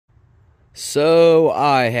So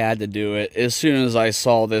I had to do it. As soon as I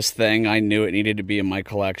saw this thing, I knew it needed to be in my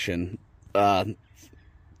collection. Like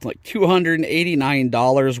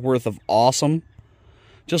 $289 worth of awesome.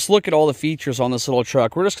 Just look at all the features on this little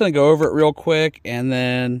truck. We're just going to go over it real quick, and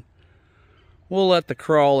then we'll let the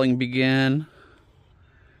crawling begin.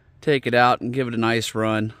 Take it out and give it a nice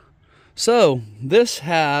run. So this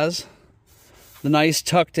has the nice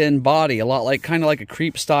tucked in body, a lot like, kind of like a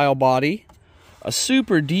creep style body. A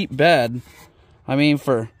super deep bed. I mean,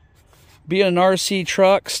 for being an RC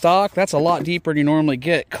truck stock, that's a lot deeper than you normally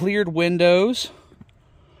get. Cleared windows.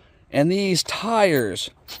 And these tires,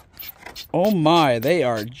 oh my, they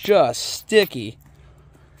are just sticky.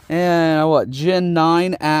 And what, Gen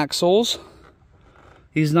 9 axles.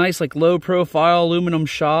 These nice, like, low profile aluminum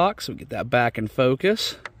shocks. We'll get that back in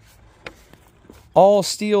focus. All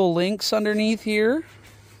steel links underneath here.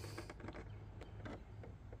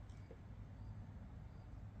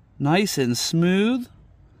 Nice and smooth.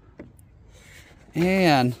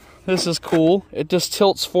 And this is cool. It just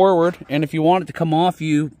tilts forward, and if you want it to come off,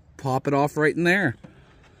 you pop it off right in there.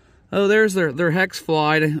 Oh, there's their hex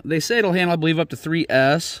fly. They say it'll handle, I believe, up to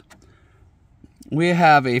 3S. We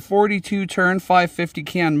have a 42 turn 550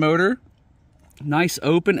 can motor. Nice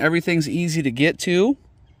open. Everything's easy to get to.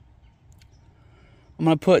 I'm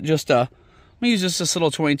going to put just I'm going to use just this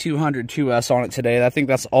little 2200 2S on it today. I think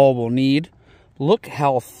that's all we'll need. Look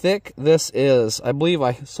how thick this is. I believe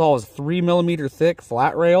I saw it was 3mm thick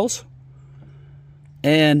flat rails.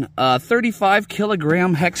 And 35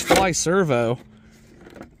 kilogram hex fly servo.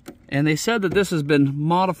 And they said that this has been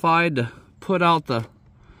modified to put out the,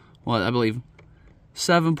 what, I believe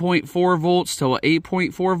 7.4 volts to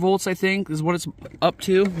 8.4 volts, I think, is what it's up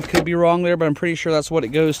to. Could be wrong there, but I'm pretty sure that's what it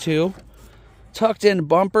goes to. Tucked in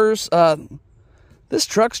bumpers. This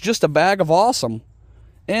truck's just a bag of awesome.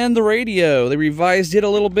 And the radio, they revised it a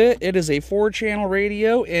little bit. It is a 4-channel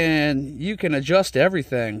radio, and you can adjust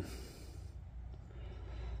everything.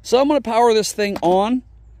 So I'm going to power this thing on,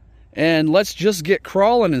 and let's just get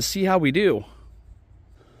crawling and see how we do.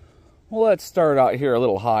 Well, let's start out here a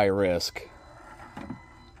little high risk.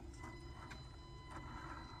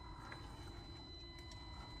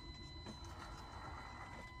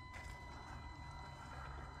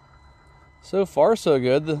 So far, so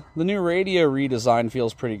good. The new radio redesign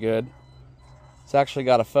feels pretty good. It's actually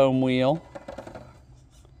got a foam wheel.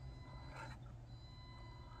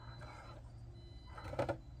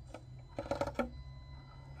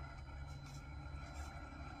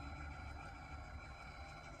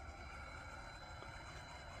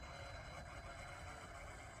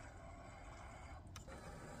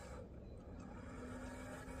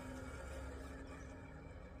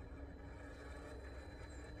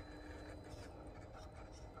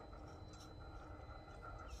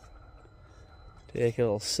 Take a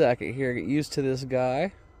little second here, get used to this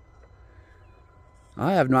guy.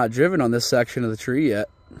 I have not driven on this section of the tree yet.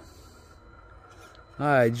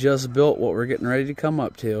 I just built what we're getting ready to come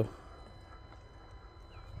up to.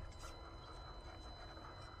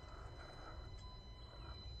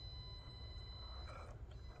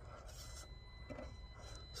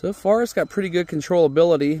 So far, it's got pretty good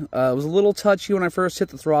controllability. It was a little touchy when I first hit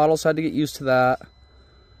the throttle, so I had to get used to that.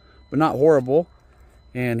 But not horrible.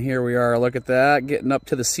 And here we are, look at that, getting up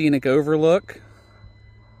to the scenic overlook.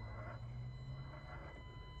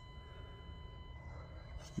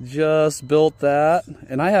 Just built that,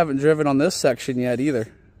 and I haven't driven on this section yet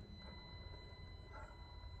either.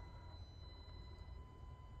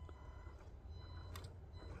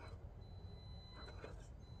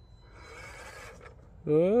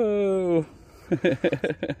 Whoa!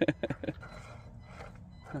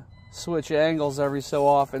 Switch angles every so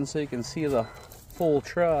often so you can see the full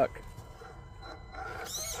truck.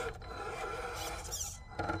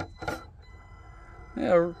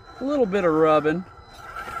 Yeah, a little bit of rubbing.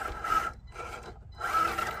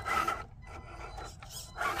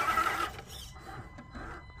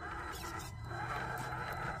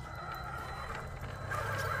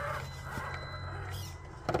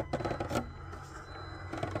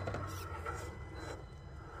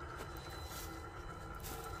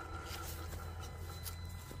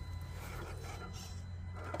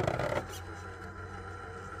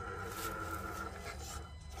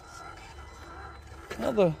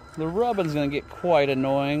 Well, the rubbing's going to get quite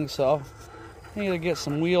annoying, so I'll either get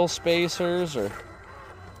some wheel spacers or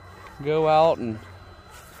go out and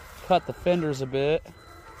cut the fenders a bit.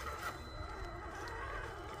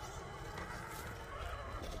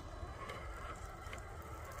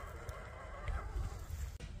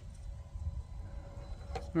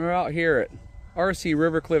 We're out here at RC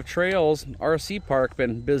Rivercliff Trails, RC Park,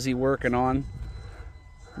 been busy working on.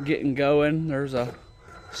 getting going. There's a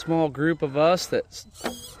small group of us that's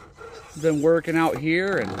been working out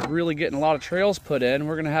here and really getting a lot of trails put in.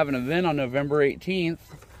 We're going to have an event on November 18th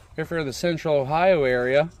if you're in the Central Ohio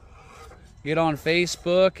area. Get on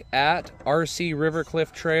Facebook at RC River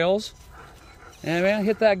Cliff Trails. And man,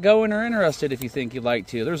 hit that go when you're interested if you think you'd like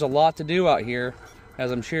to. There's a lot to do out here,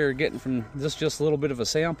 as I'm sure you're getting from this just a little bit of a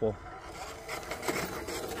sample.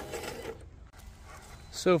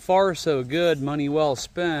 So far so good, money well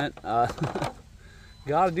spent.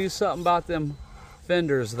 Got to do something about them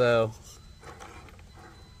fenders though.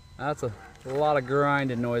 That's a lot of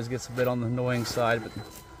grinding noise, gets a bit on the annoying side, but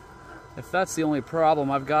if that's the only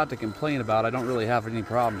problem I've got to complain about, I don't really have any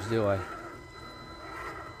problems, do I?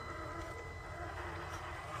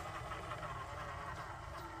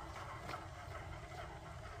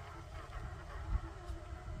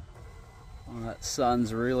 Well, that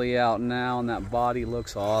sun's really out now and that body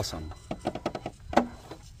looks awesome.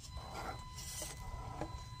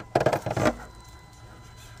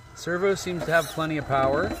 Servo seems to have plenty of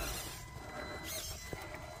power.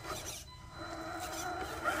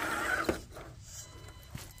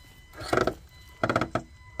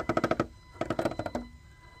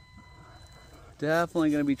 Definitely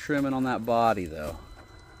going to be trimming on that body though.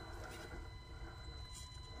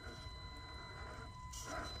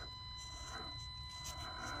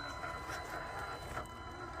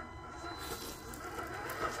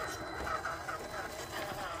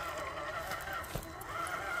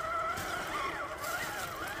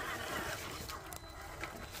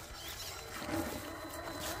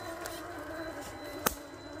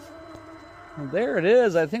 Well, there it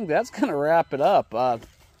is. I think that's going to wrap it up.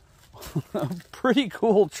 Pretty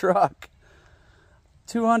cool truck.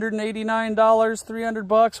 $289, 300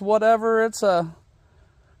 bucks, whatever. It's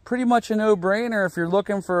pretty much a no-brainer if you're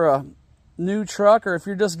looking for a new truck, or if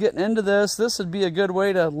you're just getting into this. This would be a good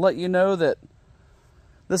way to let you know that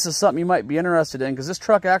this is something you might be interested in, because this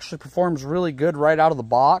truck actually performs really good right out of the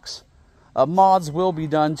box. Mods will be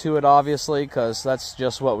done to it, obviously, because that's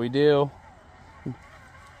just what we do.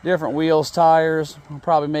 Different wheels, tires, we'll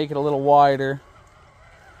probably make it a little wider.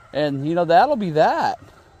 And, you know, that'll be that.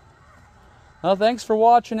 Well, thanks for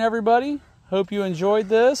watching, everybody. Hope you enjoyed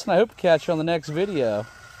this, and I hope to catch you on the next video.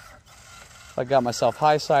 I got myself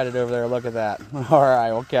high-sided over there. Look at that. All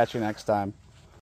right, we'll catch you next time.